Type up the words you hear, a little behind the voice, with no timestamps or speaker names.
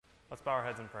Let's bow our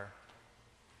heads in prayer.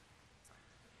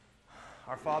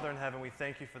 Our Father in heaven, we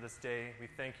thank you for this day. We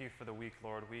thank you for the week,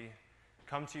 Lord. We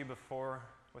come to you before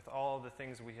with all the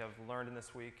things we have learned in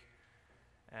this week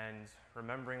and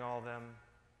remembering all of them.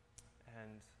 And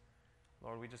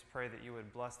Lord, we just pray that you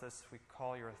would bless this. We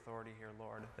call your authority here,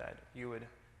 Lord, that you would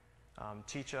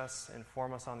teach us,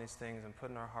 inform us on these things, and put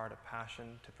in our heart a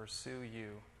passion to pursue you.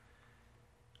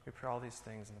 We pray all these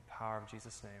things in the power of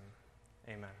Jesus'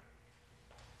 name. Amen.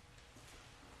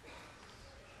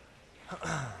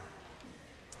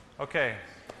 Okay,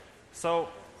 so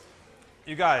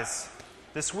you guys,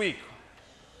 this week,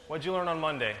 what did you learn on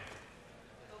Monday?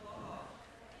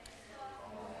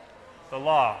 The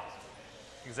law.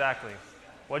 Exactly.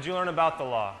 What did you learn about the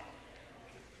law?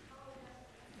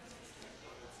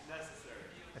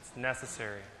 It's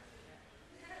necessary.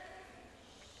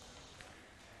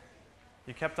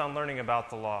 You kept on learning about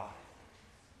the law.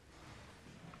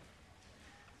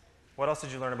 What else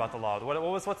did you learn about the law?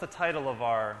 What's the title of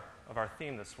our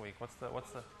theme this week?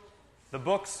 The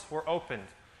books were opened.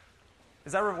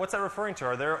 What's that referring to?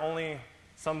 Are there only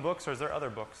some books, or is there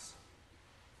other books?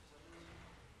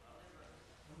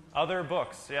 Other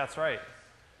books. Yeah, that's right.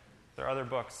 There are other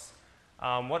books.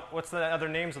 What's the other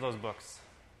names of those books?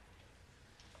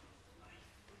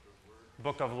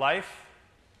 Book of Life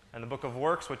and the Book of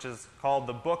Works, which is called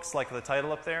the books, like the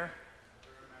title up there,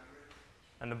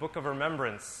 and the Book of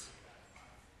Remembrance.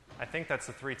 I think that's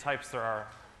the three types there are.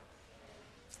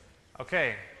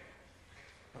 Okay.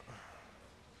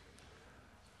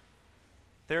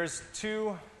 There's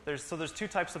two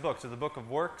types of books. There's the Book of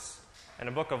Works and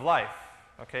a Book of Life.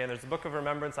 Okay, and there's the Book of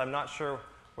Remembrance. I'm not sure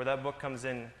where that book comes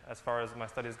in as far as my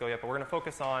studies go yet, but we're going to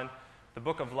focus on the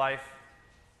Book of Life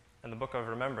and the Book of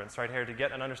Remembrance right here to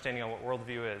get an understanding on what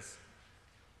worldview is.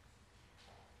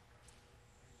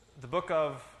 The books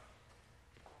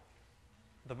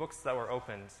that were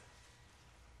opened.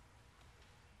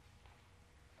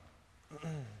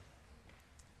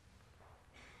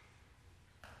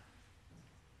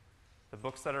 The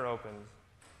books that are opened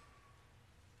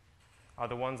are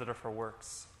the ones that are for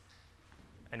works.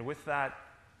 And with that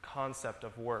concept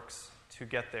of works to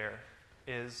get there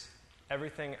is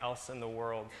everything else in the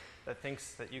world that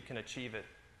thinks that you can achieve it,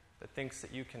 that thinks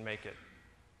that you can make it.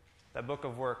 That book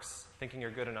of works, thinking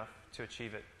you're good enough to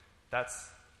achieve it,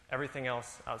 that's everything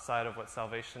else outside of what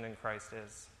salvation in Christ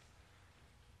is.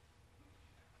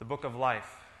 The book of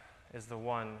life is the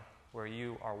one where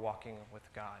you are walking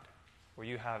with God, where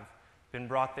you have been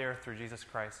brought there through Jesus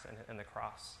Christ and the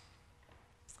cross.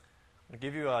 I'm going to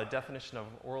give you a definition of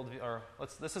worldview.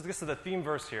 This is the theme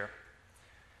verse here.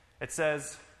 It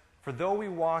says, "For though we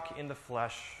walk in the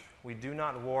flesh, we do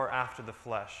not war after the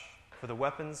flesh. For the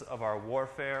weapons of our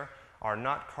warfare are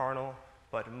not carnal,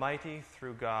 but mighty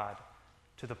through God,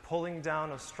 to the pulling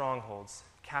down of strongholds,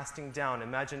 casting down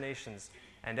imaginations,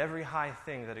 and every high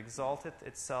thing that exalteth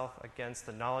itself against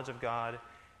the knowledge of God,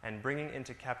 and bringing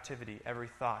into captivity every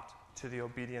thought to the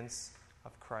obedience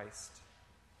of Christ."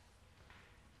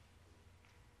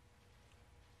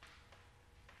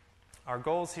 Our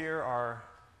goals here are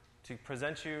to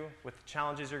present you with the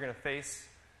challenges you're going to face,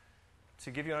 to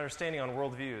give you an understanding on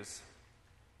worldviews,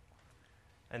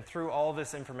 and through all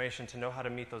this information to know how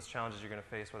to meet those challenges you're going to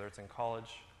face, whether it's in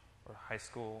college or high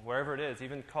school, wherever it is,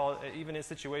 even in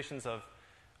situations of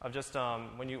just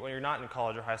when you're not in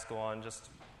college or high school, on just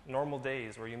normal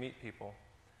days where you meet people.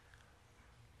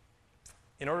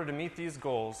 In order to meet these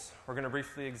goals, we're going to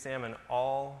briefly examine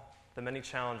all the many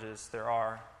challenges there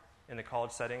are in the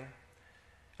college setting,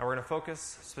 and we're going to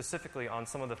focus specifically on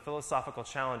some of the philosophical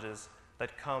challenges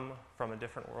that come from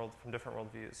different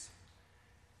worldviews.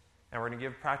 And we're going to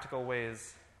give practical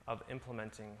ways of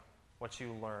implementing what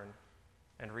you learn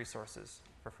and resources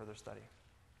for further study.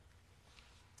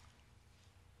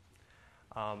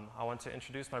 I want to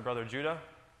introduce my brother Judah.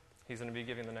 He's going to be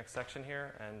giving the next section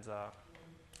here, and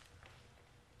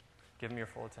give him your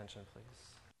full attention, please.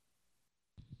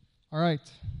 All right.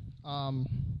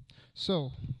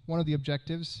 So one of the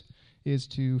objectives is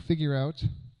to figure out,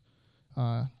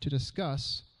 to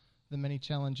discuss the many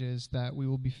challenges that we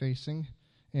will be facing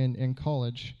in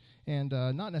college. And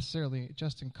not necessarily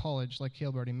just in college, like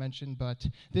Caleb already mentioned, but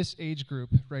this age group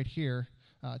right here,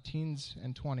 teens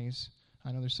and 20s,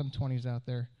 I know there's some 20s out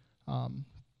there,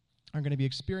 are going to be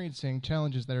experiencing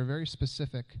challenges that are very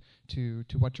specific to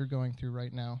what you're going through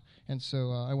right now. And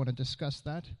so I want to discuss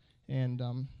that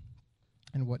and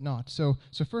whatnot. So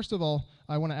first of all,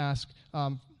 I want to ask,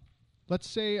 let's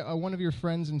say one of your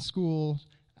friends in school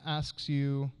asks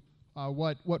you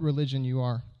what religion you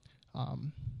are.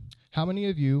 How many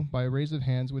of you, by a raise of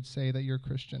hands, would say that you're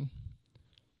Christian?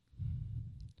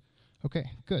 Okay,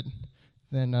 good.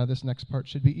 Then this next part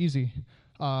should be easy.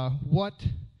 What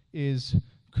is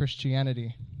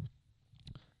Christianity?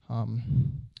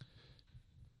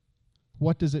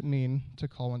 What does it mean to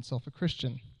call oneself a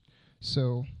Christian?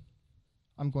 So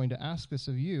I'm going to ask this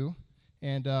of you,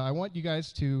 and I want you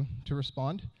guys to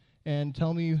respond and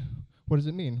tell me, what does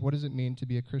it mean? What does it mean to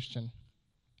be a Christian?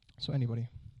 So anybody.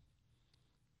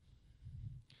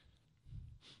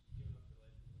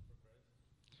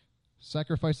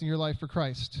 Sacrificing your life for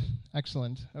Christ.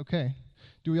 Excellent. Okay.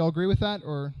 Do we all agree with that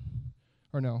or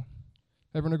no?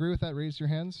 Everyone agree with that? Raise your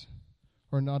hands.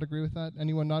 Or not agree with that?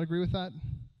 Anyone not agree with that?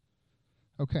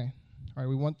 Okay. All right,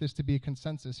 we want this to be a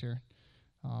consensus here.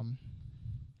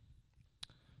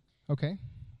 Okay.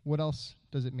 What else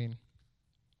does it mean?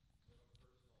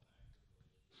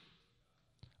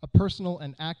 A personal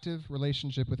and active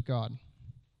relationship with God.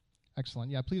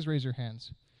 Excellent. Yeah, please raise your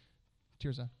hands.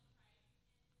 Tirza.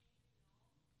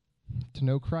 To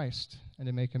know Christ and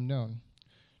to make him known.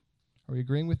 Are we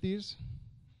agreeing with these?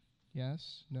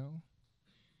 Yes? No?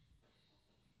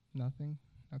 Nothing?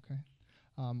 Okay.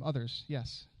 Others?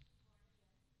 Yes.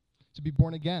 To be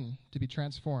born again, to be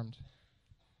transformed.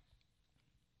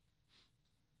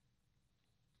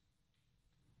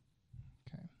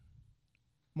 Okay.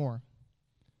 More.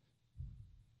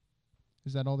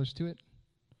 Is that all there's to it?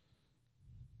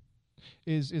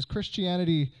 Is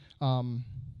Christianity...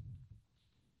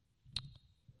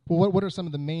 Well, what are some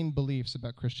of the main beliefs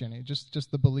about Christianity?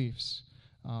 Just the beliefs.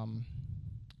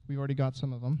 We've already got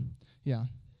some of them. Yeah.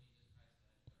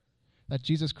 That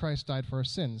Jesus Christ died for our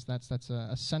sins. That's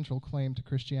a central claim to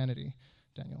Christianity.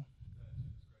 Daniel.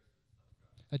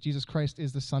 That Jesus Christ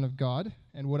is the Son of God.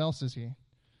 And what else is he?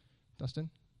 Dustin?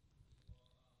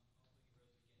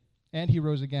 And he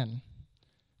rose again.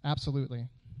 Absolutely.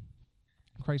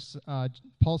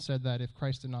 Paul said that if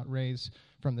Christ did not raise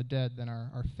from the dead, then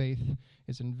our faith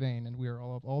is in vain, and we are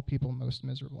all people most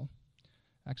miserable.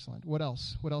 Excellent. What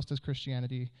else? What else does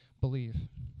Christianity believe?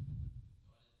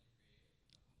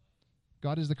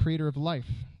 God is the creator of life.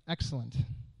 Excellent.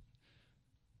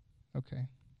 Okay.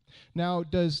 Now,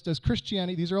 does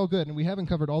Christianity, these are all good, and we haven't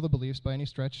covered all the beliefs by any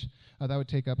stretch. That would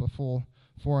take up a full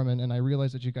forum, and I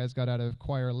realize that you guys got out of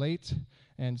choir late,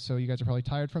 and so you guys are probably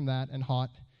tired from that and hot,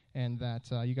 and that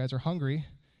you guys are hungry,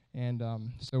 and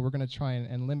so we're going to try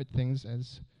and limit things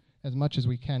as much as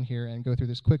we can here and go through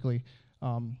this quickly.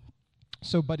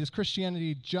 But is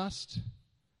Christianity just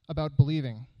about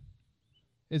believing?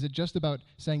 Is it just about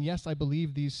saying, yes, I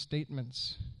believe these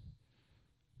statements?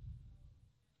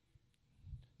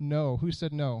 No. Who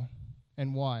said no?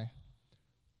 And why?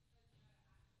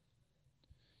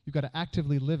 You've got to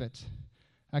actively live it.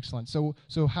 Excellent.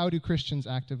 So how do Christians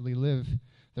actively live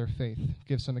their faith?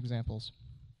 Give some examples.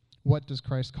 What does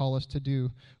Christ call us to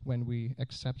do when we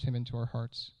accept him into our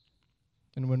hearts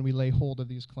and when we lay hold of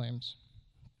these claims?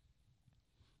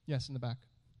 Yes, in the back.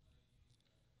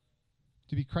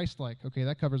 To be Christ-like. Okay,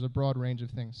 that covers a broad range of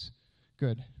things.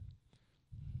 Good.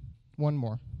 One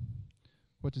more.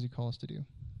 What does he call us to do?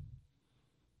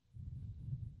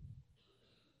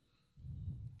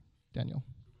 Daniel.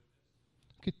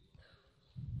 Okay.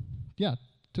 Yeah,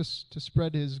 to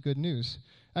spread his good news.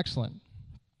 Excellent.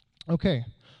 Okay.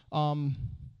 So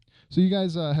you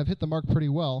guys have hit the mark pretty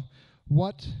well.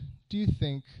 What do you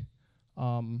think,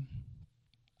 now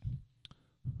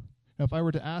if I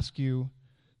were to ask you,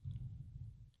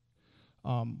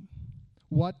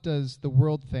 what does the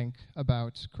world think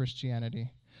about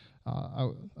Christianity?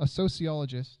 A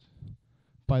sociologist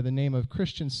by the name of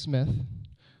Christian Smith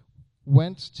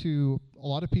went to a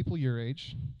lot of people your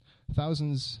age,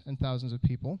 thousands and thousands of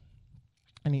people,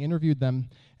 and he interviewed them,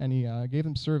 and he gave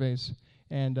them surveys,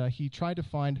 and he tried to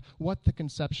find what the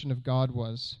conception of God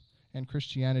was and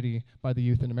Christianity by the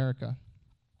youth in America.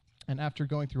 And after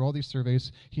going through all these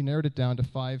surveys, he narrowed it down to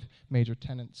 5 major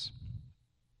tenets.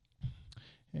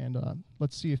 And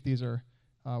let's see if these are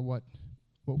what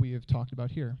we have talked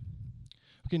about here.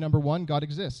 Okay, number 1, God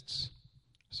exists.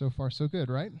 So far, so good,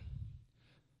 right?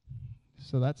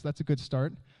 So that's a good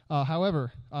start.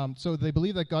 However, so they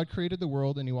believe that God created the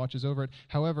world and he watches over it.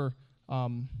 However,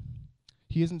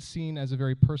 he isn't seen as a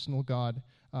very personal God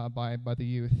by the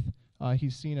youth.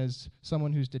 He's seen as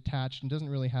someone who's detached and doesn't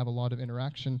really have a lot of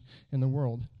interaction in the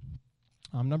world.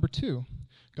 Number 2,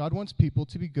 God wants people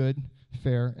to be good,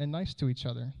 fair, and nice to each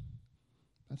other.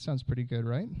 That sounds pretty good,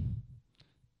 right?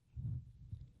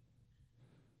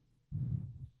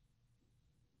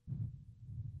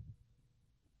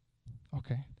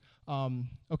 Okay.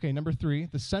 Okay, number 3,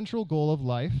 the central goal of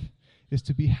life is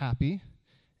to be happy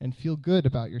and feel good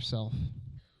about yourself.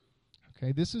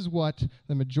 Okay, this is what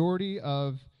the majority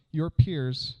of your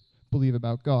peers believe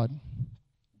about God.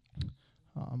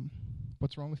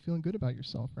 What's wrong with feeling good about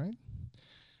yourself, right?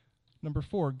 Number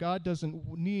 4, God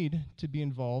doesn't need to be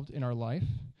involved in our life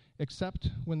except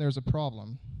when there's a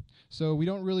problem. So we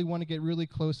don't really want to get really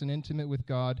close and intimate with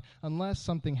God unless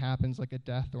something happens, like a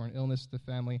death or an illness to the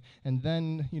family, and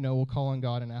then, we'll call on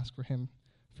God and ask for him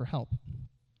for help.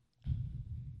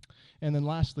 And then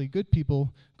lastly, good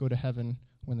people go to heaven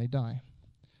when they die.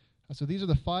 So these are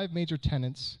the 5 major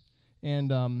tenets.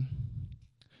 And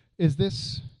is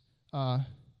this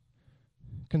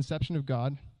conception of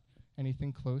God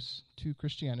anything close to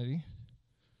Christianity?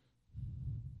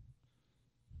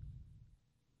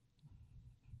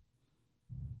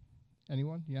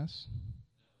 Anyone? Yes?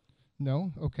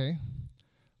 No? Okay.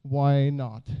 Why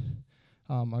not?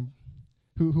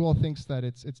 Who all thinks that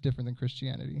it's different than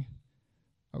Christianity?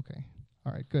 Okay.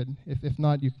 All right, good. If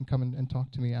not, you can come and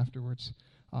talk to me afterwards.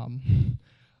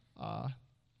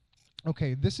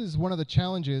 Okay, this is one of the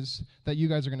challenges that you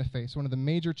guys are going to face, one of the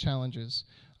major challenges.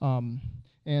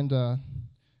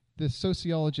 This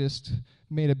sociologist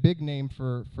made a big name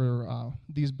for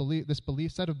this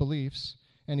set of beliefs,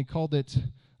 and he called it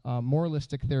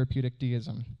moralistic therapeutic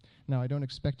deism. Now, I don't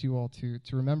expect you all to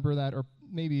remember that or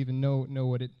maybe even know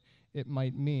what it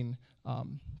might mean.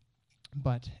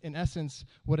 But in essence,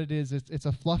 what it is, it's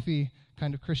a fluffy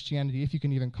kind of Christianity, if you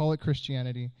can even call it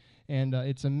Christianity, and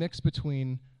it's a mix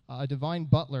between a divine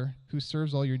butler who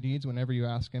serves all your needs whenever you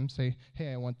ask him, say,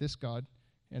 hey, I want this, God,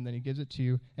 and then he gives it to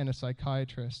you, and a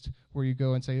psychiatrist where you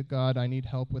go and say, God, I need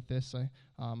help with this. I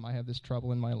have this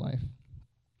trouble in my life.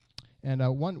 And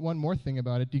one more thing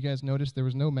about it, do you guys notice there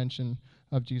was no mention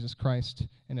of Jesus Christ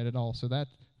in it at all? So that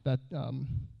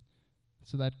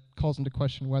calls into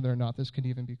question whether or not this could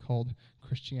even be called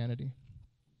Christianity.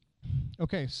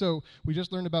 Okay, so we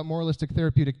just learned about moralistic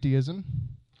therapeutic deism.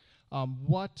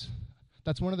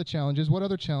 That's one of the challenges. What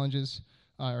other challenges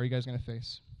are you guys going to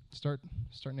face? Start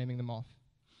naming them off.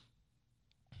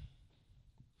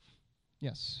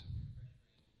 Yes.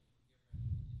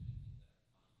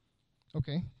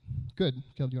 Okay, good.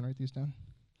 Caleb, do you want to write these down?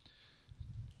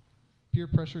 Peer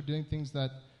pressure, doing things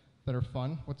that are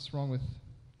fun. What's wrong with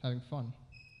having fun?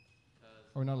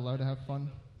 Are we not allowed to have fun?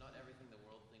 Not everything the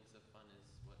world thinks of fun is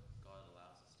what God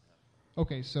allows us to have fun.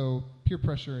 Okay, so peer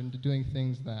pressure into doing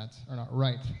things that are not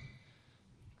right.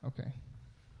 Okay.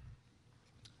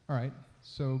 All right,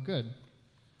 so good.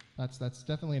 That's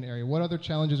definitely an area. What other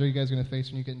challenges are you guys going to face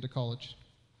when you get into college?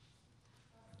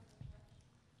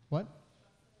 What?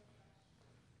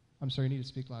 I'm sorry, you need to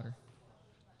speak louder.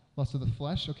 Lust of the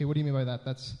flesh? Okay, what do you mean by that?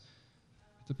 It's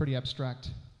a pretty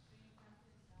abstract.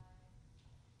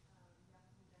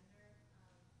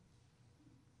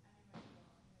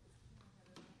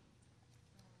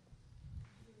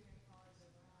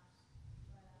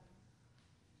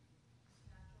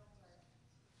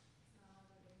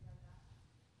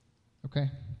 Okay.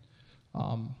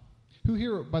 Who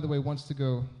here, by the way, wants to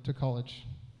go to college?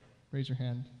 Raise your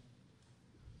hand.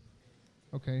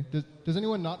 Okay. Does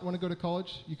anyone not want to go to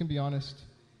college? You can be honest.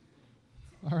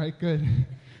 All right, good.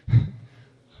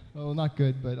 Well, not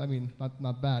good, but I mean,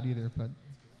 not bad either, but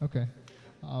okay.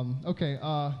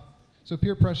 So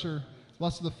peer pressure,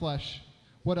 lust of the flesh.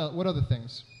 What other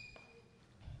things?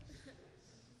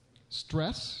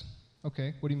 Stress?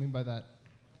 Okay, what do you mean by that?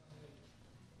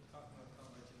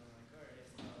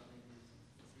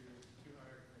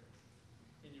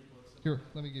 Here,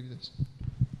 let me give you this.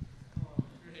 Oh,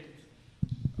 great.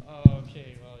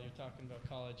 Okay, well, you're talking about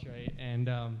college, right? And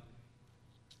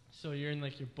so you're in,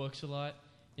 like, your books a lot.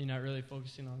 You're not really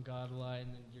focusing on God a lot,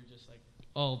 and then you're just, like,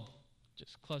 all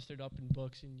just clustered up in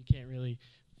books, and you can't really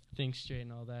think straight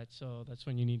and all that. So that's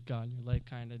when you need God in your life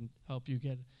kind of help you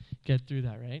get through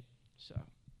that, right? So.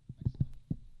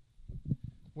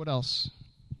 What else?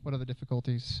 What other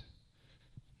difficulties?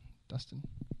 Dustin?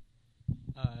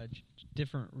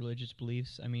 Different religious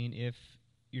beliefs. I mean, if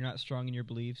you're not strong in your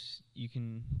beliefs, you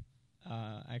can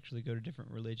actually go to different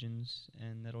religions,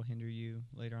 and that'll hinder you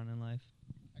later on in life.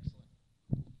 Excellent.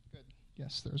 Good.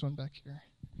 Yes, there's one back here.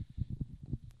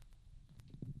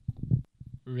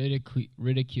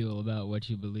 Ridicule about what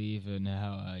you believe and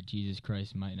how Jesus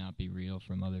Christ might not be real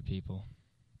from other people.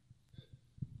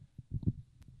 Good.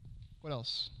 What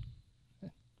else?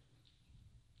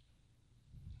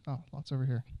 Oh, lots over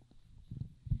here.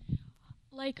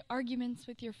 Like arguments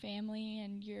with your family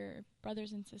and your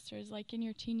brothers and sisters, like in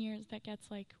your teen years, that gets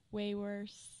like way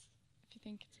worse. If you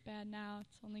think it's bad now,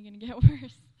 it's only going to get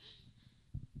worse.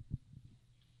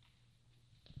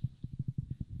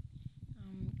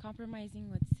 Compromising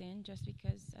with sin just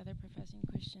because other professing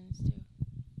Christians do.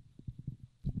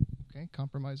 Okay,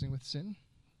 compromising with sin.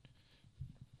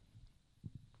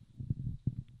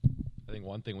 I think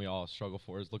one thing we all struggle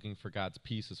for is looking for God's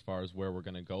peace as far as where we're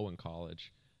going to go in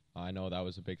college. I know that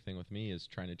was a big thing with me, is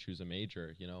trying to choose a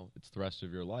major. It's the rest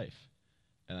of your life.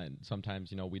 And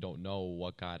sometimes, we don't know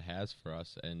what God has for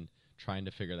us, and trying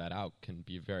to figure that out can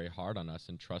be very hard on us,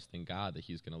 and trusting God that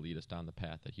he's going to lead us down the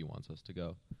path that he wants us to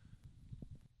go.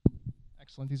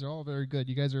 Excellent. These are all very good.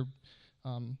 You guys are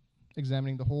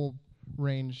examining the whole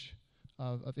range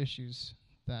of issues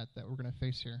that we're going to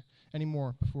face here. Any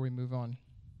more before we move on?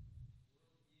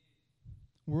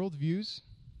 Worldviews?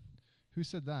 Who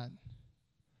said that?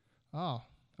 Oh,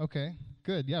 okay.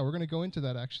 Good. Yeah, we're going to go into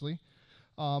that, actually.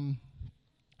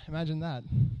 Imagine that.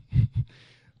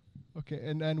 Okay,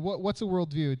 and what's a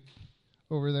worldview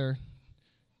over there?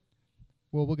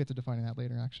 Well, we'll get to defining that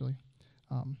later, actually.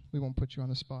 We won't put you on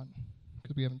the spot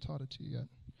because we haven't taught it to you yet.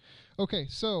 Okay,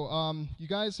 so you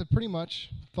guys have pretty much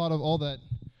thought of all that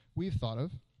we've thought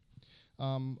of.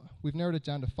 We've narrowed it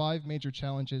down to 5 major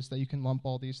challenges that you can lump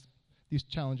all these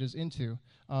challenges into.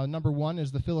 Number 1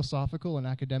 is the philosophical and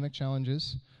academic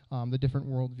challenges, the different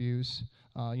worldviews,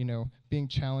 being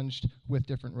challenged with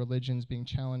different religions, being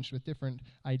challenged with different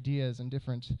ideas and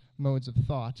different modes of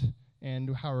thought,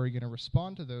 and how are you going to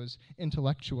respond to those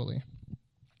intellectually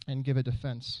and give a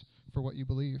defense for what you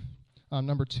believe.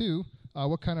 Number 2,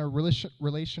 what kind of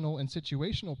relational and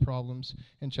situational problems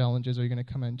and challenges are you going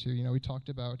to come into? We talked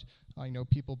about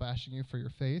people bashing you for your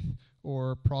faith,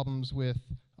 or problems with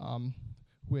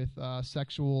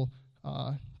sexual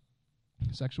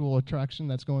attraction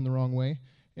that's going the wrong way,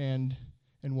 and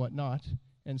whatnot.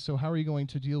 And so how are you going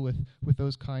to deal with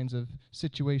those kinds of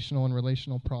situational and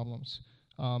relational problems?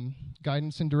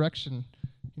 Guidance and direction.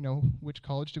 Which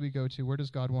college do we go to? Where does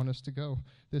God want us to go?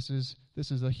 This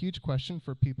is a huge question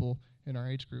for people in our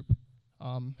age group.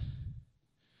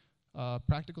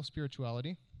 Practical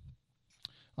spirituality.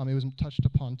 It was touched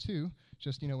upon too.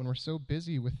 Just when we're so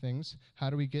busy with things, how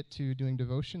do we get to doing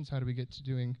devotions? How do we get to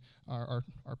doing our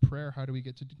prayer? How do we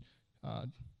get to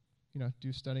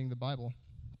do studying the Bible?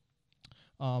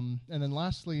 And then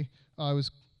lastly, I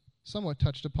was somewhat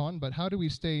touched upon, but how do we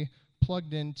stay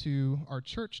plugged into our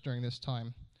church during this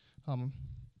time?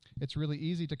 It's really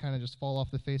easy to kind of just fall off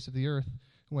the face of the earth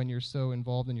when you're so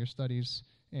involved in your studies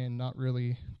and not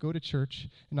really go to church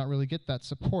and not really get that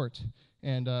support.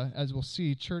 And as we'll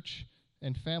see, church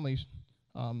and family,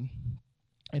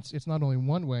 it's not only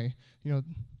one way.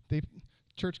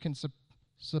 Church can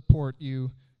support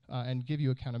you and give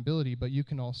you accountability, but you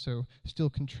can also still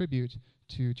contribute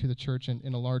to the church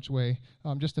in a large way.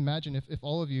 Just imagine if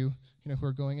all of you, who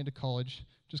are going into college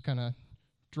just kind of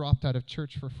dropped out of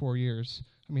church for 4 years.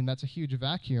 I mean, that's a huge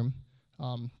vacuum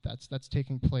that's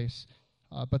taking place.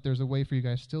 But there's a way for you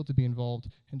guys still to be involved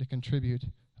and to contribute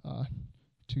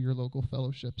to your local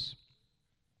fellowships.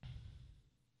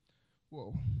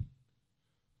 Whoa.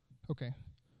 Okay.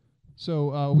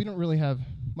 So we don't really have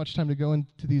much time to go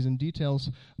into these in details.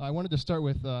 I wanted to start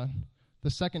with the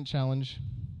second challenge.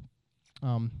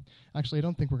 Actually, I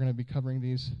don't think we're going to be covering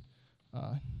these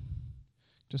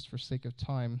just for sake of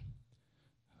time,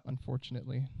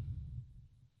 unfortunately.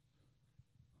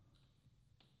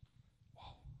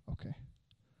 Wow. Okay.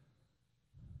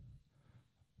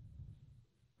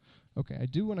 Okay, I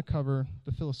do want to cover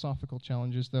the philosophical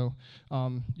challenges, though.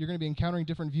 You're going to be encountering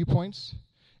different viewpoints,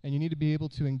 and you need to be able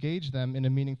to engage them in a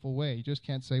meaningful way. You just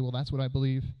can't say, well, that's what I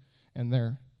believe, and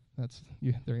there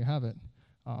you have it.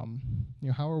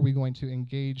 How are we going to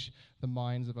engage the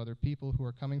minds of other people who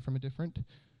are coming from a different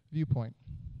viewpoint?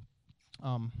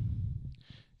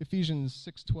 Ephesians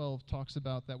 6:12 talks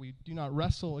about that we do not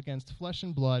wrestle against flesh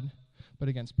and blood, but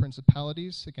against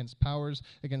principalities, against powers,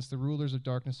 against the rulers of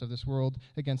darkness of this world,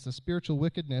 against the spiritual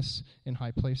wickedness in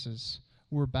high places.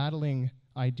 We're battling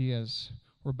ideas.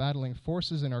 We're battling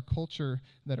forces in our culture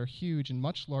that are huge and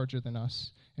much larger than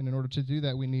us. And in order to do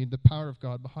that, we need the power of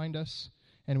God behind us,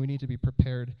 and we need to be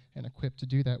prepared and equipped to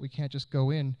do that. We can't just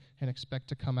go in and expect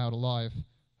to come out alive.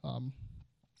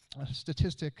 A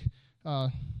statistic,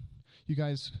 you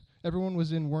guys, everyone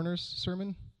was in Werner's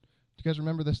sermon. Do you guys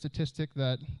remember the statistic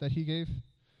that he gave?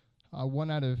 1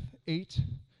 out of 8.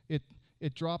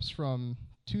 It drops from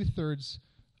 2/3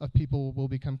 of people will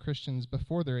become Christians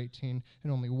before they're 18,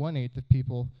 and only 1/8 of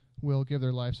people will give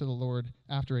their lives to the Lord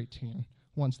after 18,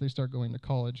 once they start going to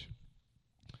college.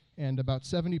 And about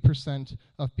 70%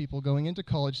 of people going into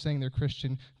college saying they're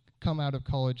Christian come out of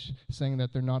college saying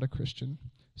that they're not a Christian.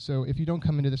 So if you don't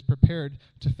come into this prepared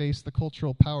to face the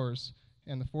cultural powers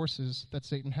and the forces that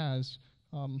Satan has,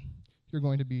 you're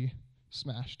going to be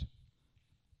smashed.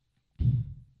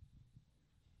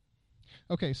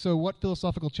 Okay, so what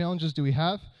philosophical challenges do we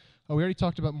have? We already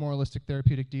talked about moralistic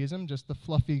therapeutic deism, just the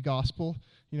fluffy gospel.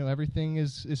 Everything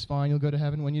is fine. You'll go to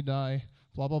heaven when you die,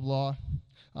 blah, blah, blah.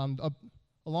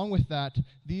 Along with that,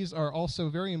 these are also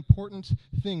very important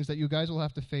things that you guys will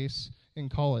have to face in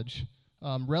college.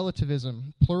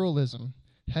 Relativism, pluralism,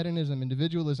 hedonism,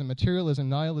 individualism, materialism,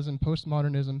 nihilism,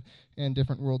 postmodernism, and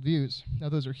different worldviews. Now,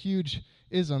 those are huge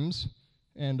isms,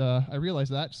 and I realize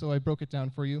that, so I broke it down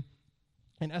for you.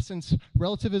 In essence,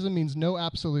 relativism means no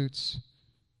absolutes.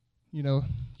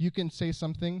 You can say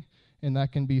something, and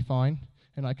that can be fine,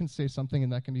 and I can say something,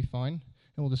 and that can be fine,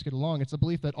 and we'll just get along. It's a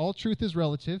belief that all truth is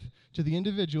relative to the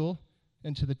individual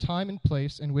and to the time and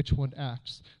place in which one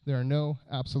acts. There are no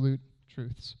absolute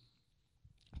truths.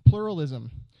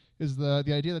 Pluralism is the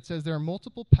idea that says there are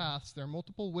multiple paths, there are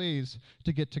multiple ways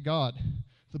to get to God.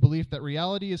 The belief that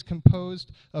reality is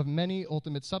composed of many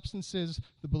ultimate substances,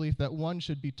 the belief that one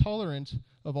should be tolerant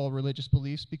of all religious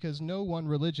beliefs because no one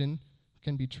religion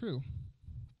can be true.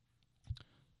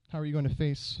 How are you going to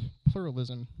face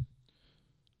pluralism?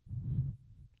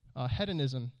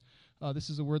 Hedonism. This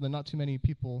is a word that not too many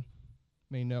people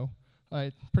may know.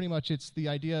 Pretty much it's the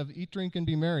idea of eat, drink, and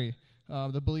be merry.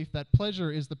 The belief that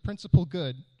pleasure is the principal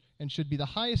good and should be the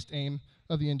highest aim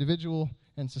of the individual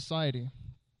and society.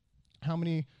 How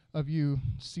many of you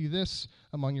see this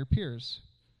among your peers?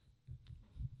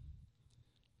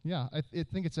 Yeah, I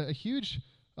think it's a huge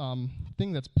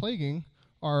thing that's plaguing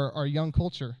our young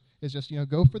culture. Is just,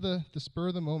 go for the spur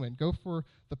of the moment. Go for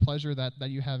the pleasure that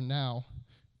you have now,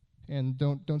 and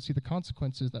don't see the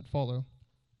consequences that follow.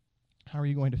 How are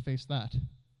you going to face that?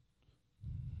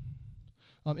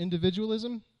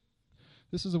 Individualism.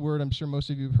 This is a word I'm sure most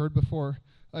of you have heard before.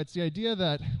 It's the idea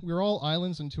that we're all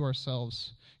islands unto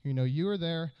ourselves. You are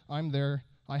there, I'm there.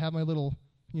 I have my little,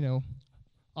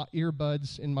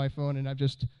 earbuds in my phone, and I've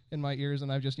just in my ears,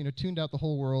 and I've just tuned out the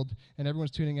whole world, and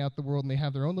everyone's tuning out the world, and they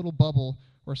have their own little bubble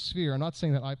or sphere. I'm not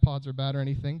saying that iPods are bad or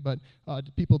anything, but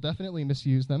people definitely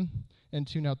misuse them and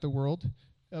tune out the world.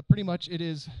 Pretty much it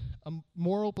is a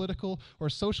moral, political, or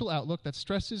social outlook that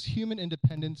stresses human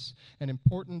independence and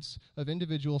importance of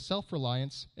individual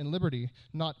self-reliance and liberty,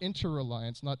 not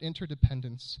inter-reliance, not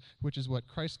interdependence, which is what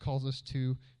Christ calls us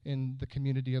to in the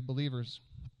community of believers.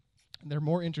 They're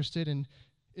more interested in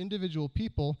individual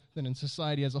people than in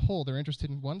society as a whole. They're interested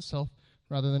in oneself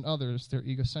rather than others. They're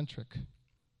egocentric.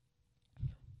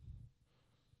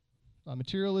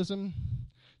 Materialism,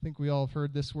 I think we all have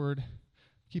heard this word.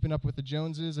 Keeping up with the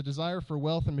Joneses, a desire for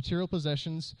wealth and material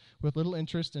possessions with little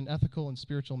interest in ethical and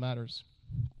spiritual matters.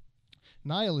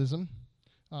 Nihilism,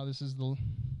 this is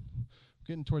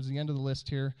getting towards the end of the list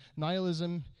here.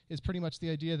 Nihilism is pretty much the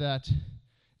idea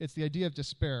of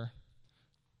despair.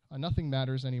 Nothing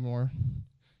matters anymore.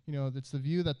 It's the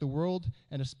view that the world,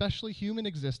 and especially human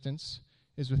existence,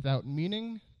 is without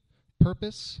meaning,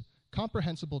 purpose,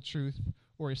 comprehensible truth,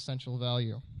 or essential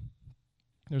value.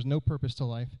 There's no purpose to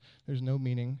life. There's no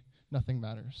meaning. Nothing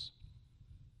matters.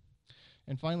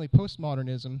 And finally,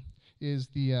 postmodernism is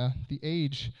the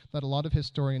age that a lot of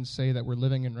historians say that we're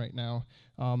living in right now.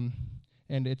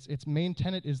 And its main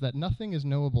tenet is that nothing is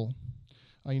knowable.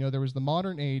 There was the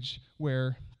modern age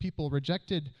where people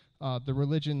rejected the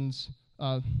religion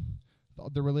of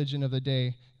the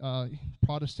day,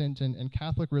 Protestant and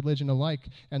Catholic religion alike,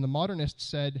 and the modernists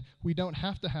said, we don't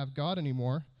have to have God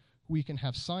anymore. We can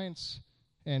have science,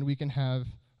 and we can have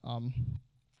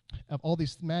all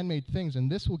these man-made things,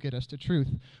 and this will get us to truth.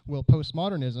 Well,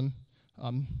 postmodernism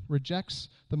rejects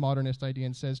the modernist idea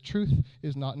and says truth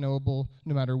is not knowable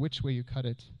no matter which way you cut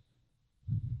it.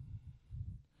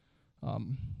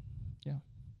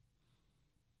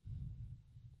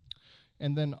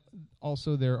 And then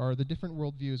also there are the different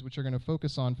worldviews which we're going to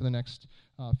focus on for the next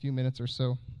few minutes or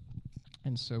so.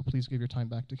 And so please give your time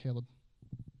back to Caleb.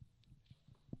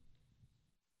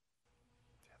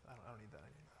 I don't need that.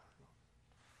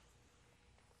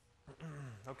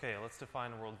 Okay, let's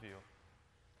define a worldview.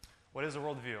 What is a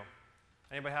worldview?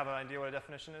 Anybody have an idea what a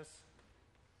definition is?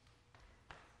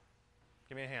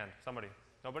 Give me a hand. Somebody.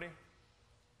 Nobody?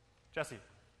 Jesse.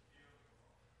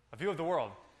 A view of the world.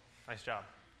 Nice job.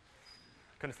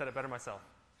 Couldn't have said it better myself.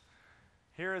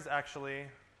 Here is actually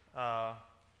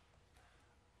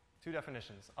two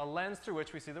definitions. A lens through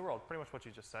which we see the world, pretty much what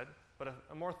you just said, but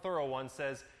a more thorough one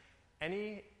says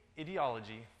any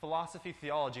ideology, philosophy,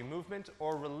 theology, movement,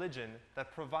 or religion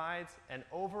that provides an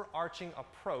overarching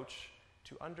approach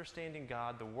to understanding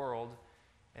God, the world,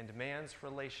 and man's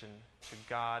relation to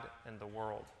God and the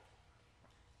world.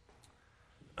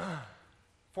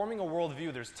 Forming a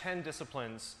worldview, there's 10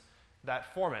 disciplines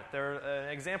that form it. An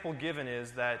example given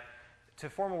is that to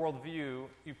form a worldview,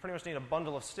 you pretty much need a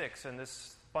bundle of sticks, and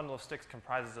this bundle of sticks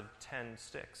comprises of 10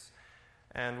 sticks.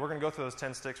 And we're going to go through those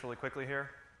 10 sticks really quickly here.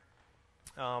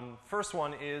 First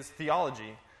one is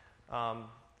theology,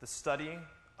 the study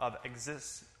of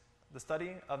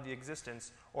the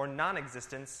existence or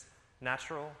non-existence,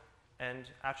 natural, and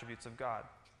attributes of God.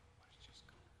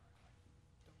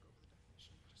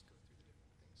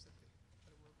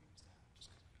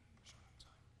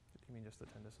 You mean just the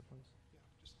 10 disciplines? Yeah,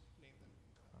 just name them.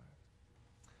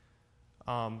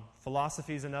 All right.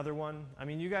 Philosophy is another one. I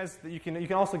mean, you guys, you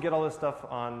can also get all this stuff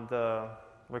on the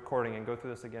recording and go through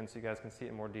this again so you guys can see it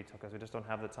in more detail because we just don't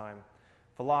have the time.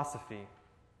 Philosophy,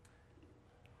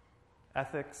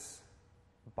 ethics,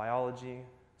 biology,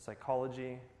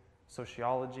 psychology,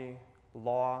 sociology,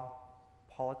 law,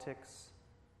 politics,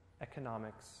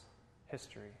 economics,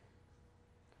 history.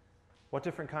 What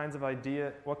different kinds of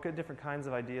ideas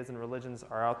and religions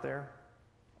are out there?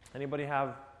 Anybody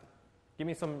give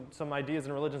me some ideas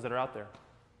and religions that are out there.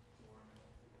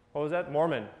 What was that?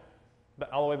 Mormon.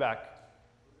 All the way back.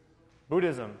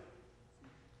 Buddhism.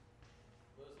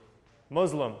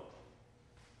 Muslim.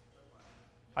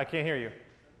 I can't hear you.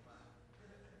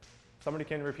 Somebody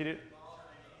can repeat it?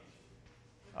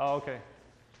 Oh, okay.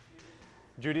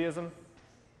 Judaism?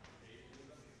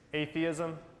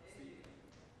 Atheism?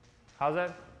 How's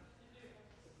that?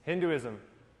 Hinduism.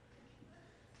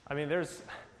 I mean, there's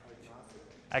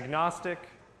agnostic.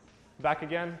 Back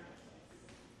again.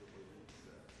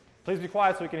 Please be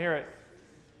quiet so we can hear it.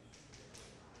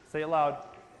 Say it loud.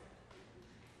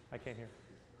 I can't hear.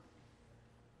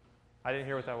 I didn't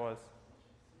hear what that was.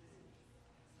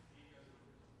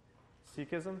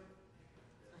 Sikhism?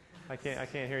 I can't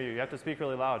hear you. You have to speak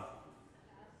really loud.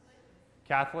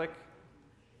 Catholic?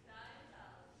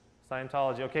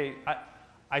 Scientology. Okay,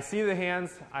 I see the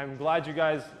hands. I'm glad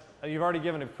you've already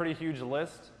given a pretty huge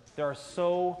list. There are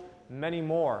so many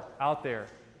more out there.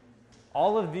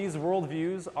 All of these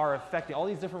worldviews all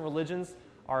these different religions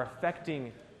are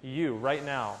affecting you right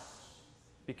now.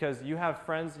 Because you have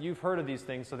friends, you've heard of these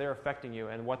things, so they're affecting you,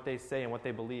 and what they say and what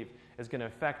they believe is going to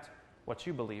affect what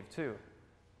you believe too.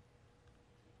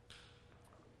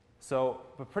 So,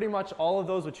 but pretty much all of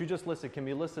those which you just listed can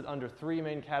be listed under three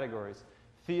main categories: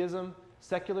 theism,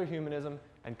 secular humanism,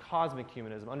 and cosmic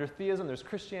humanism. Under theism, there's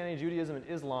Christianity, Judaism, and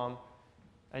Islam,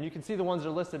 and you can see the ones that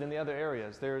are listed in the other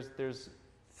areas. There's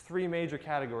three major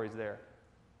categories there.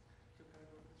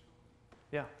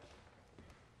 Yeah.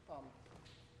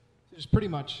 Just pretty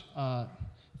much,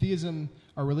 theism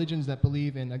are religions that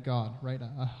believe in a God, right,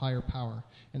 a higher power.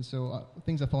 And so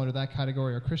things that fall under that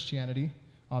category are Christianity,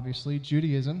 obviously,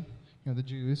 Judaism, the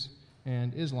Jews,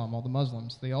 and Islam, all the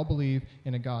Muslims. They all believe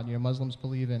in a God. Muslims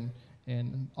believe in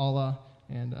Allah,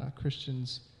 and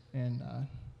Christians and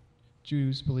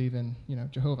Jews believe in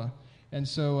Jehovah. And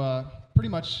so pretty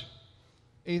much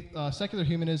secular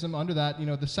humanism, under that,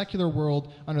 the secular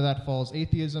world, under that falls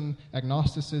atheism,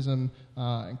 agnosticism,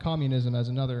 and communism as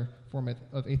another form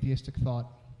of atheistic thought.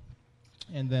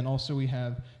 And then also we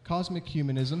have cosmic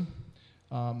humanism,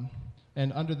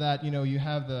 and under that, you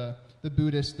have the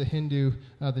Buddhist, the Hindu,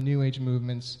 the New Age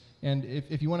movements. And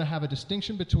if you want to have a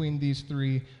distinction between these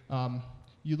three,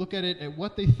 you look at it at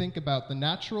what they think about the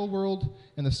natural world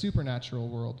and the supernatural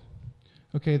world.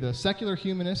 Okay, the secular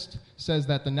humanist says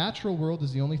that the natural world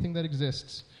is the only thing that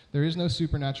exists. There is no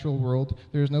supernatural world.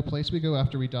 There is no place we go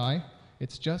after we die.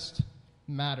 It's just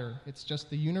matter. It's just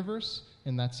the universe,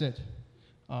 and that's it.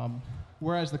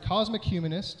 Whereas the cosmic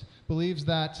humanist believes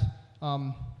that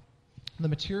the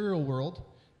material world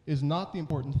is not the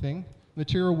important thing. The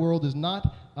material world is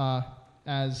not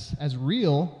as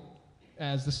real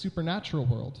as the supernatural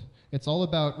world. It's all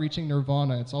about reaching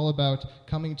nirvana. It's all about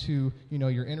coming to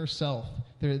your inner self.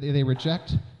 They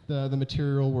reject the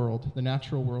material world, the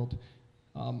natural world.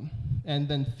 And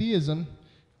then theism,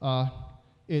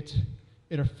 it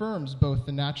affirms both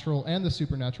the natural and the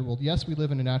supernatural world. Yes, we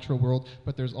live in a natural world,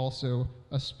 but there's also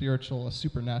a spiritual, a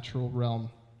supernatural realm.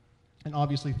 And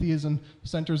obviously theism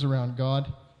centers around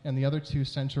God, and the other two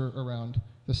center around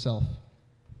the self.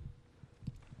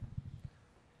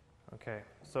 Okay,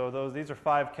 so these are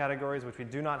 5 categories which we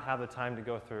do not have the time to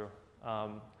go through.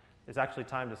 It's actually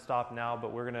time to stop now,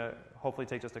 but we're going to hopefully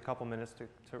take just a couple minutes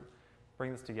to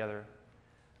bring this together.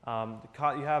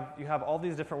 You have all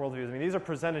these different worldviews. I mean, these are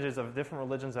percentages of different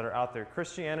religions that are out there.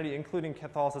 Christianity, including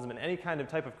Catholicism, and any kind of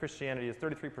type of Christianity is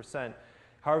 33%.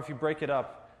 However, if you break it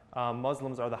up,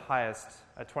 Muslims are the highest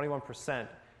at 21%.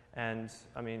 And,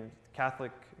 I mean,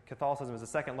 Catholicism is the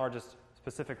second largest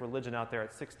specific religion out there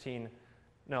at 16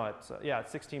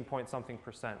 point something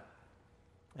percent.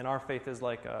 And our faith is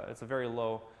it's a very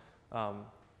low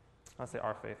I'll say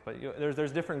our faith, but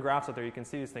there's different graphs out there. You can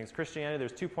see these things. Christianity,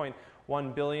 there's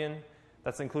 2.1 billion.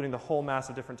 That's including the whole mass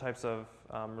of different types of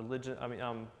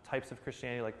types of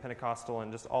Christianity, like Pentecostal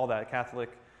and just all that, Catholic.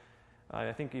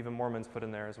 I think even Mormons put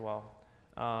in there as well.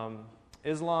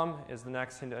 Islam is the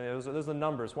next. Those are the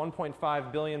numbers.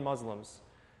 1.5 billion Muslims.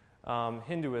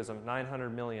 Hinduism, 900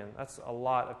 million. That's a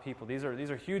lot of people. These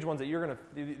are huge ones that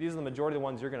these are the majority of the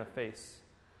ones you're going to face.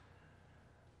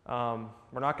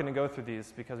 We're not going to go through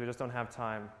these because we just don't have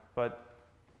time. But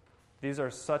these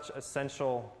are such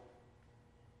essential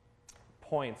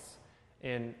points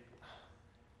in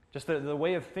just the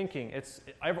way of thinking.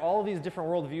 All of these different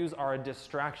worldviews are a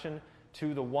distraction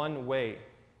to the one way.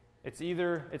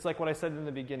 It's like what I said in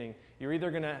the beginning. You're either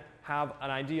going to have an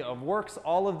idea of works.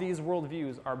 All of these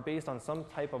worldviews are based on some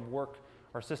type of work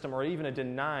or system, or even a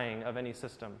denying of any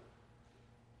system.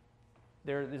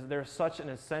 They're such an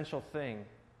essential thing.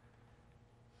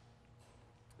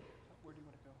 Where do you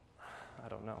want to go? I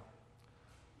don't know.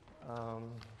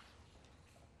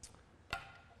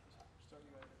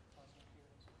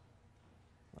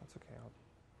 That's okay.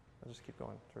 I'll just keep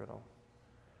going through it all.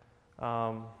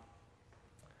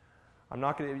 I'm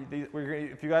not going to.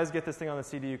 If you guys get this thing on the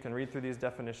CD, you can read through these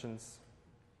definitions.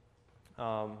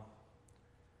 All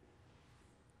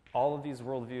of these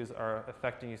worldviews are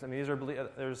affecting you. I mean,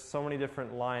 there's so many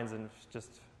different lines, and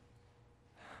just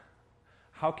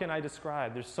how can I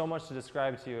describe? There's so much to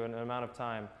describe to you in an amount of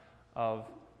time of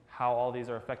how all these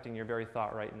are affecting your very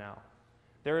thought right now.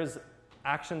 There is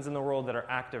actions in the world that are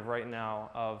active right now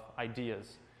of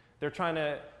ideas. They're trying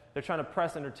to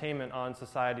press entertainment on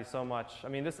society so much. I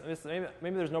mean,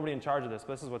 maybe there's nobody in charge of this,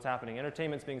 but this is what's happening.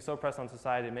 Entertainment's being so pressed on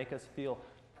society to make us feel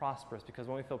prosperous, because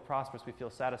when we feel prosperous, we feel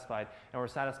satisfied, and we're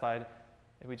satisfied,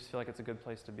 and we just feel like it's a good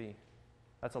place to be.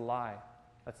 That's a lie.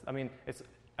 It's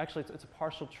a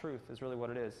partial truth is really what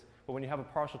it is. But when you have a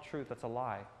partial truth, that's a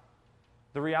lie.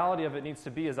 The reality of it needs to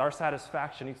be is our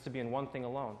satisfaction needs to be in one thing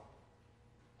alone: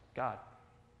 God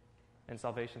and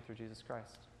salvation through Jesus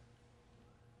Christ.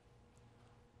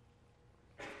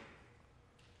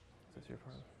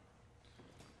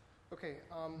 Okay,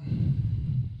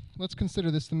 let's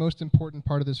consider this the most important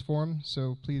part of this forum,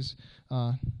 so please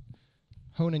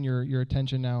hone in your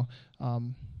attention now.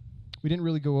 We didn't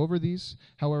really go over these.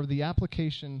 However, the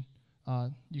application,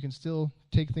 you can still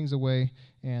take things away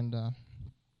and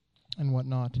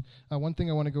whatnot. One thing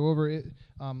I want to go over,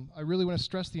 I really want to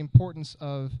stress the importance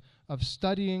of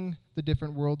studying the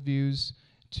different worldviews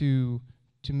to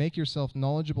make yourself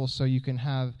knowledgeable so you can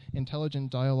have intelligent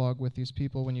dialogue with these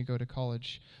people when you go to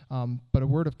college. But a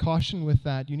word of caution with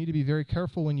that, you need to be very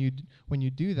careful when you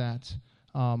do that.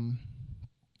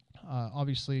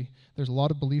 Obviously, there's a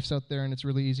lot of beliefs out there, and it's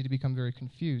really easy to become very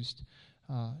confused.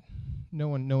 No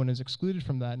one is excluded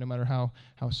from that, no matter how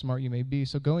smart you may be.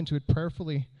 So go into it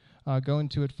prayerfully, go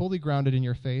into it fully grounded in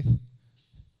your faith.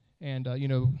 And,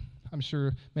 I'm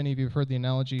sure many of you have heard the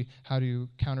analogy how to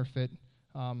counterfeit.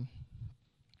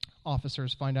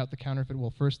 Officers find out the counterfeit.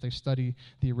 Well, first they study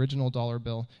the original dollar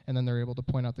bill, and then they're able to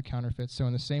point out the counterfeit. So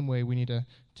in the same way, we need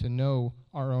to know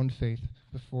our own faith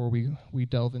before we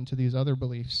delve into these other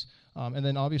beliefs. And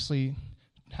then obviously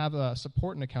have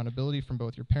support and accountability from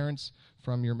both your parents,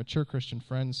 from your mature Christian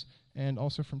friends, and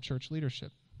also from church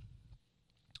leadership.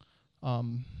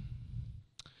 Know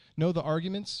the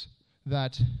arguments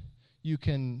that you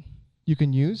can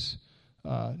use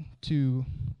to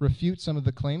refute some of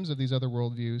the claims of these other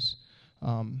worldviews.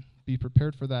 Be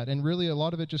prepared for that. And really, a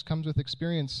lot of it just comes with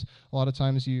experience. A lot of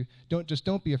times you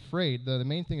don't be afraid. The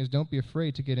main thing is don't be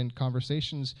afraid to get in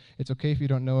conversations. It's okay if you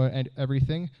don't know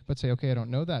everything, but say, okay, I don't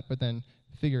know that, but then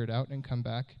figure it out and come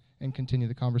back and continue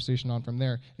the conversation on from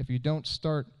there. If you don't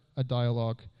start a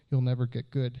dialogue, you'll never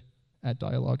get good at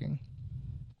dialoguing.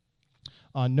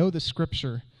 Know the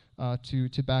scripture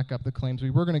to back up the claims.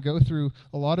 We're going to go through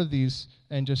a lot of these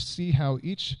and just see how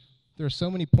there are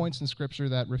so many points in Scripture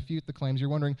that refute the claims. You're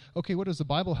wondering, okay, what does the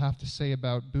Bible have to say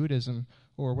about Buddhism?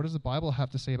 Or what does the Bible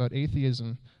have to say about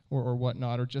atheism or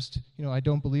whatnot? Or just, I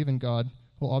don't believe in God.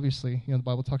 Well, obviously, the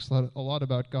Bible talks a lot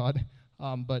about God.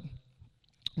 But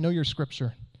know your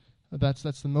Scripture. That's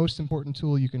the most important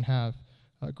tool you can have.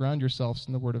 Ground yourselves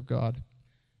in the Word of God.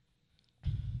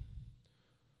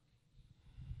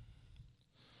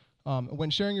 When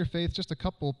sharing your faith, just a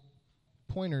couple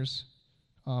pointers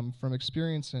from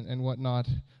experience and whatnot.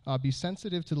 Be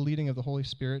sensitive to the leading of the Holy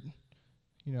Spirit.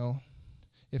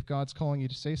 If God's calling you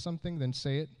to say something, then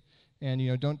say it. And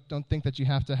don't think that you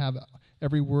have to have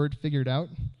every word figured out.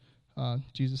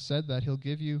 Jesus said that He'll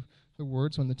give you the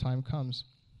words when the time comes.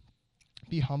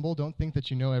 Be humble. Don't think that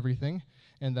you know everything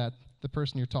and that the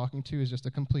person you're talking to is just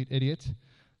a complete idiot.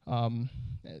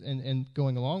 And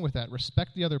going along with that,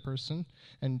 respect the other person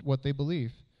and what they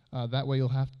believe. That way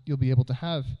you'll be able to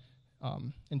have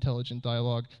intelligent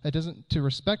dialogue. To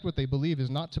respect what they believe is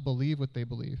not to believe what they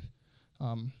believe,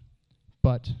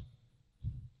 but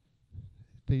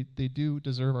they do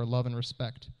deserve our love and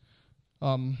respect.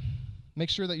 Make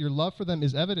sure that your love for them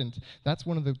is evident. That's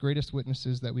one of the greatest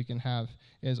witnesses that we can have,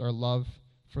 is our love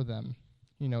for them.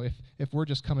 If we're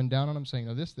just coming down on them saying,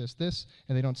 this,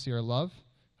 and they don't see our love,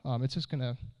 it's just going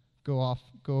to go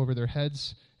over their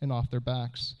heads and off their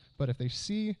backs. But if they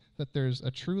see that there's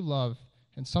a true love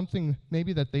and something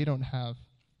maybe that they don't have,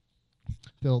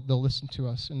 they'll listen to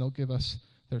us and they'll give us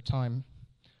their time.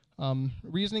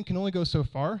 Reasoning can only go so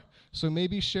far, so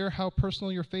maybe share how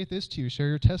personal your faith is to you. Share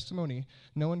your testimony.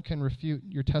 No one can refute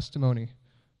your testimony.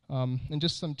 And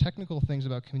just some technical things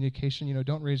about communication.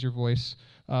 Don't raise your voice.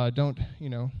 Don't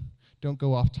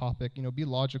go off topic. Be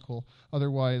logical.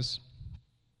 Otherwise,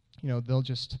 they'll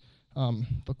just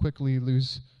they'll quickly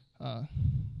lose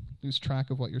track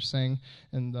of what you're saying,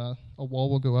 and a wall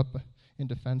will go up in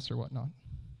defense or whatnot.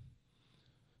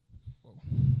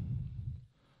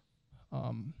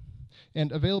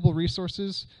 And available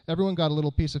resources. Everyone got a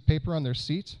little piece of paper on their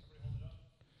seat.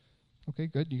 Okay,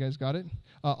 good. You guys got it?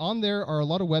 On there are a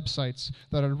lot of websites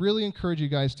that I'd really encourage you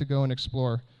guys to go and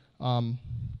explore.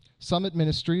 Summit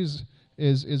Ministries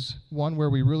is one where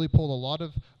we really pull a lot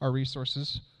of our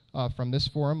resources from this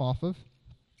forum off of.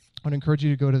 I'd encourage you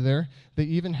to go to there. They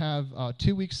even have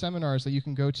 2-week seminars that you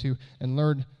can go to and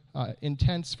learn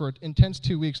intense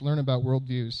 2 weeks, learn about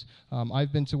worldviews.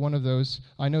 I've been to one of those.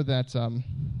 I know that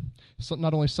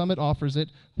not only Summit offers it,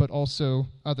 but also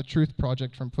the Truth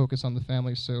Project from Focus on the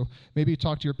Family. So maybe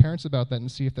talk to your parents about that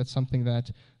and see if that's something that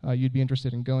you'd be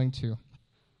interested in going to,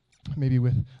 maybe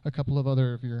with a couple of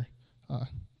other of your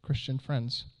Christian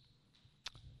friends.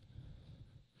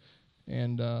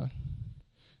 And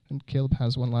Caleb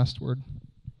has one last word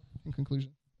in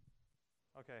conclusion.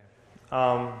 Okay.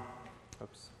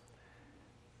 Oops.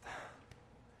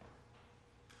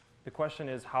 The question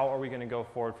is, how are we going to go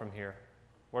forward from here?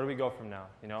 Where do we go from now?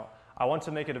 I want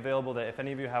to make it available that if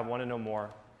any of you want to know more,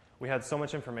 we had so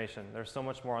much information. There's so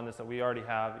much more on this that we already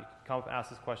have. You can come up and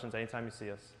ask us questions anytime you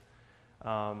see us.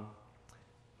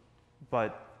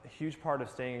 But a huge part of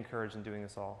staying encouraged and doing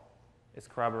this all is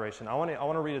collaboration. I want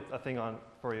to read a thing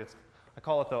for you. I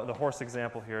call it the horse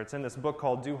example here. It's in this book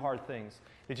called Do Hard Things.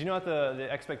 Did you know that the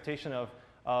expectation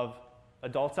of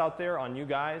adults out there on you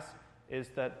guys is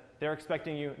that they're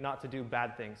expecting you not to do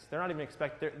bad things. They're not even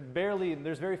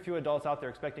there's very few adults out there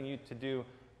expecting you to do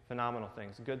phenomenal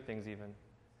things, good things even.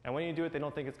 And when you do it, they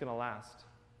don't think it's going to last.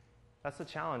 That's the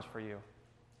challenge for you.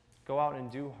 Go out and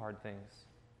do hard things.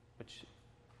 But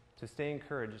to stay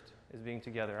encouraged is being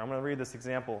together. I'm going to read this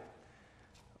example.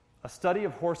 A study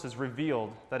of horses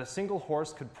revealed that a single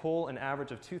horse could pull an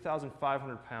average of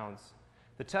 2,500 pounds.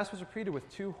 The test was repeated with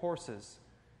 2 horses.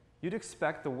 You'd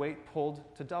expect the weight pulled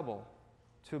to double,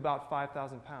 to about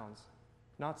 5,000 pounds.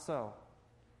 Not so.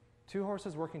 2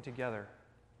 horses working together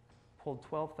pulled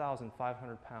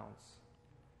 12,500 pounds.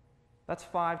 That's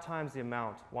 5 times the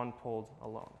amount one pulled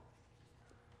alone.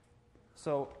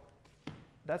 So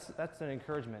that's an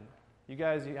encouragement. You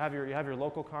guys, you have your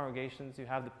local congregations, you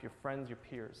have your friends, your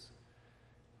peers.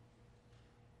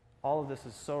 All of this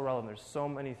is so relevant. There's so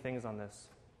many things on this.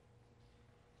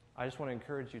 I just want to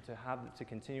encourage you to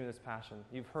continue this passion.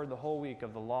 You've heard the whole week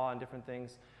of the law and different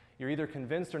things. You're either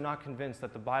convinced or not convinced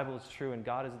that the Bible is true and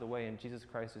God is the way and Jesus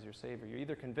Christ is your Savior. You're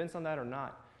either convinced on that or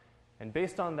not. And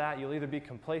based on that, you'll either be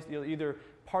complacent,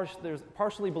 there's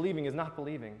partially believing is not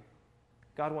believing.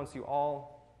 God wants you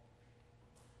all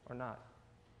or not.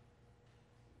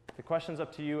 The question's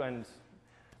up to you, and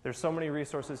there's so many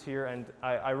resources here, and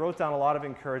I wrote down a lot of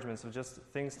encouragements of just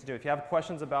things to do. If you have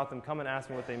questions about them, come and ask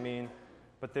me what they mean.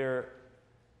 But they're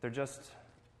just,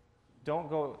 don't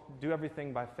go, do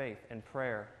everything by faith and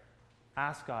prayer.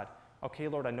 Ask God, okay,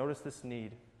 Lord, I noticed this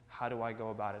need. How do I go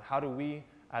about it? How do we,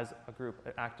 as a group,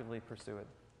 actively pursue it?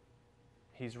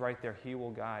 He's right there. He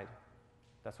will guide.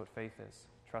 That's what faith is,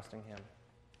 trusting Him.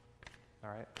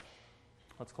 All right?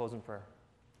 Let's close in prayer.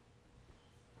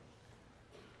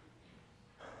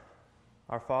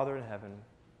 Our Father in heaven,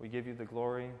 we give you the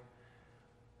glory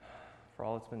for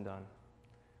all that's been done.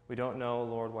 We don't know,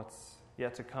 Lord, what's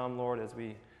yet to come, Lord, as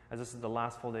this is the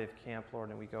last full day of camp, Lord,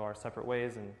 and we go our separate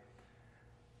ways, and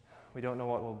we don't know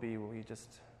what will be. We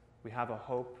have a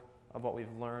hope of what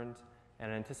we've learned and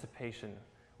an anticipation.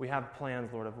 We have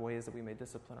plans, Lord, of ways that we may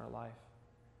discipline our life.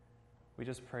 We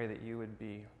just pray that you would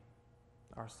be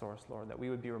our source, Lord, that we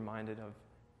would be reminded of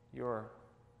your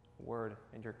word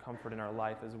and your comfort in our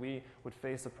life as we would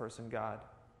face a person, God,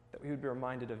 that we would be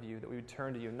reminded of you, that we would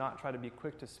turn to you, not try to be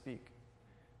quick to speak,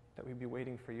 that we'd be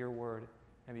waiting for your word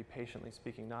and be patiently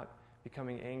speaking, not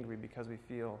becoming angry because we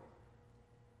feel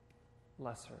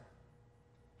lesser,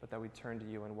 but that we'd turn to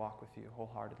you and walk with you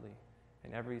wholeheartedly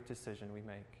in every decision we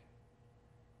make.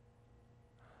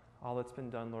 All that's been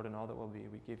done, Lord, and all that will be,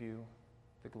 we give you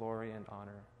the glory and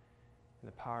honor in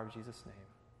the power of Jesus'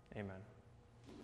 name. Amen.